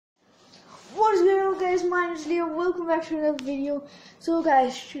guys, my name is Leo. Welcome back to another video. So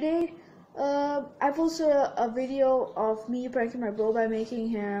guys, today I posted a video of me pranking my bro by making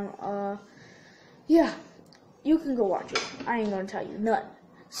him yeah, you can go watch it. I ain't gonna tell you none.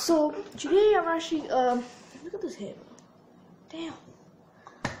 So today I'm actually look at this hair, bro. Damn.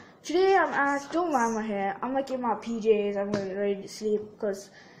 Today don't mind my hair. I'm like in my PJs. I'm gonna get ready to sleep because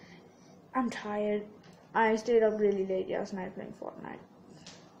I'm tired. I stayed up really late last night playing Fortnite.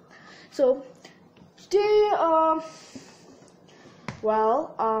 So today,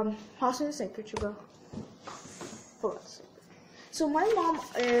 passing the snake picture, bro. So my mom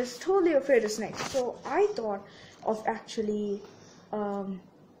is totally afraid of snakes. So I thought of actually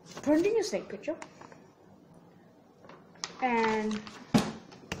printing a snake picture and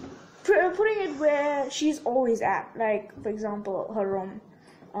putting it where she's always at. Like, for example, her room.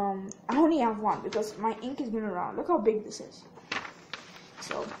 I only have one because my ink has been around. Look how big this is.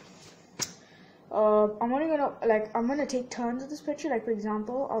 So I'm gonna take turns with this picture. Like, for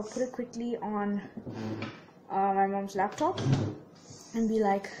example, I'll put it quickly on my mom's laptop and be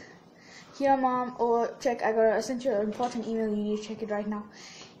like, "Here, mom," or check. I sent you an important email. You need to check it right now.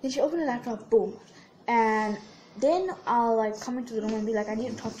 Then she opened the laptop. Boom. And then I'll like come into the room and be like, "I need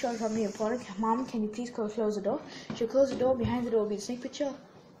to talk to you about something important. Mom, can you please close the door?" She'll close the door. Behind the door will be the snake picture.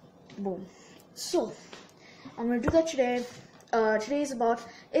 Boom. So I'm gonna do that today. Today is about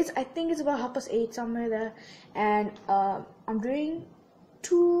I think it's about 8:30 somewhere there, and I'm doing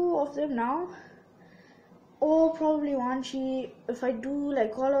 2 of them now, or probably one. If I do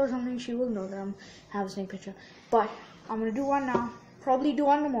like call her or something, she will know that I'm have a snake picture. But I'm gonna do one now. Probably do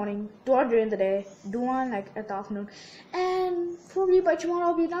one in the morning, do one during the day, do one like at the afternoon, and probably by tomorrow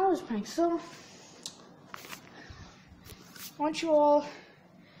I'll be done with this prank. So I want you all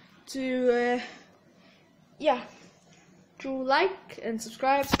to to like and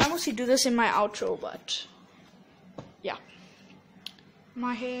subscribe. I mostly do this in my outro, but yeah,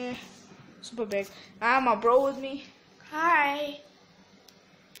 my hair super big. I have my bro with me. Hi.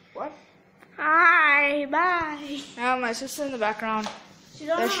 What? Hi. Bye. I have my sister in the background. She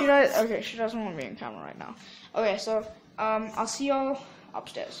doesn't want to be in camera right now. Okay, so I'll see y'all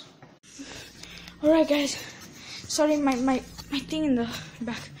upstairs. All right, guys. Sorry, my thing in the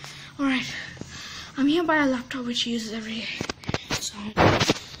back. All right. I'm here by a laptop which she uses every day. So,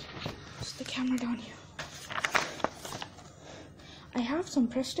 just the camera down here. I have some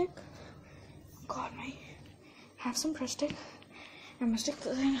press stick. God, I have some press stick. I'm gonna stick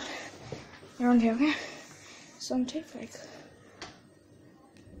the thing around here, okay? So I'm gonna take like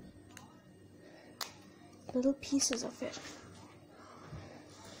little pieces of it.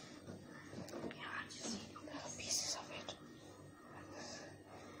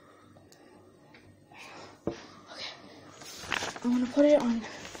 I'm gonna put it on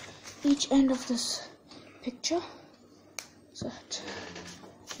each end of this picture so that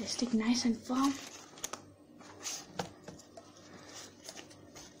they stick nice and firm.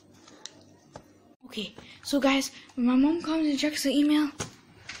 Okay, so guys, when my mom comes and checks the email,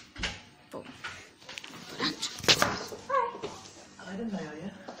 boom. Hi. I didn't know you.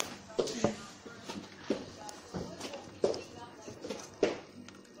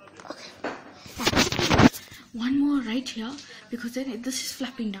 One more right here because then this is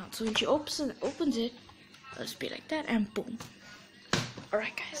flapping down. So when she opens it, it'll just be like that and boom.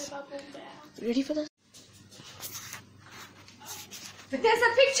 Alright guys, you ready for this? But there's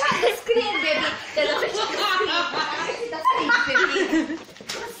a picture on the screen, baby. There's a picture on the screen. Baby.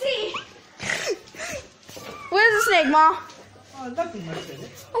 Let's see. Where's the snake, Ma? Oh, nothing much in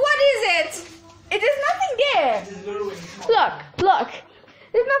it. What is it? It is nothing there. Look.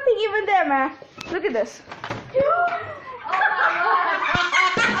 There's nothing even there, man. Look at this. Oh my god.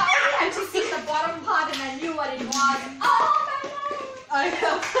 I just seen the bottom part and I knew what it was. Oh my god. I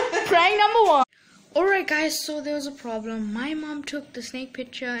know. Prank number 1. Alright guys, so there was a problem. My mom took the snake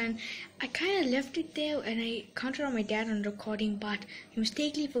picture and I kind of left it there and I counted on my dad on recording, but he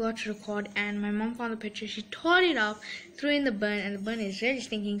mistakenly forgot to record and my mom found the picture. She tore it up, threw it in the bin, and the bin is really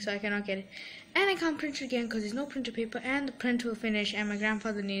stinking, so I cannot get it. And I can't print it again because there's no printer paper and the print will finish and my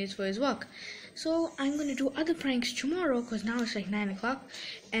grandfather needs it for his work. So I'm going to do other pranks tomorrow because now it's like 9 o'clock.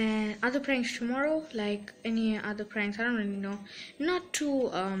 And other pranks tomorrow, like any other pranks, I don't really know. Not too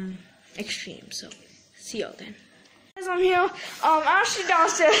extreme, so see y'all then. Guys, I'm here. I'm actually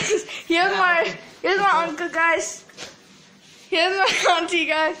downstairs. Here's my uncle, guys. Here's my auntie,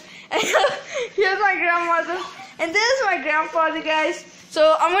 guys. And here's my grandmother. And there's my grandfather, guys.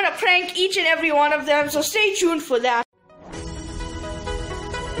 So I'm gonna prank each and every one of them. So stay tuned for that.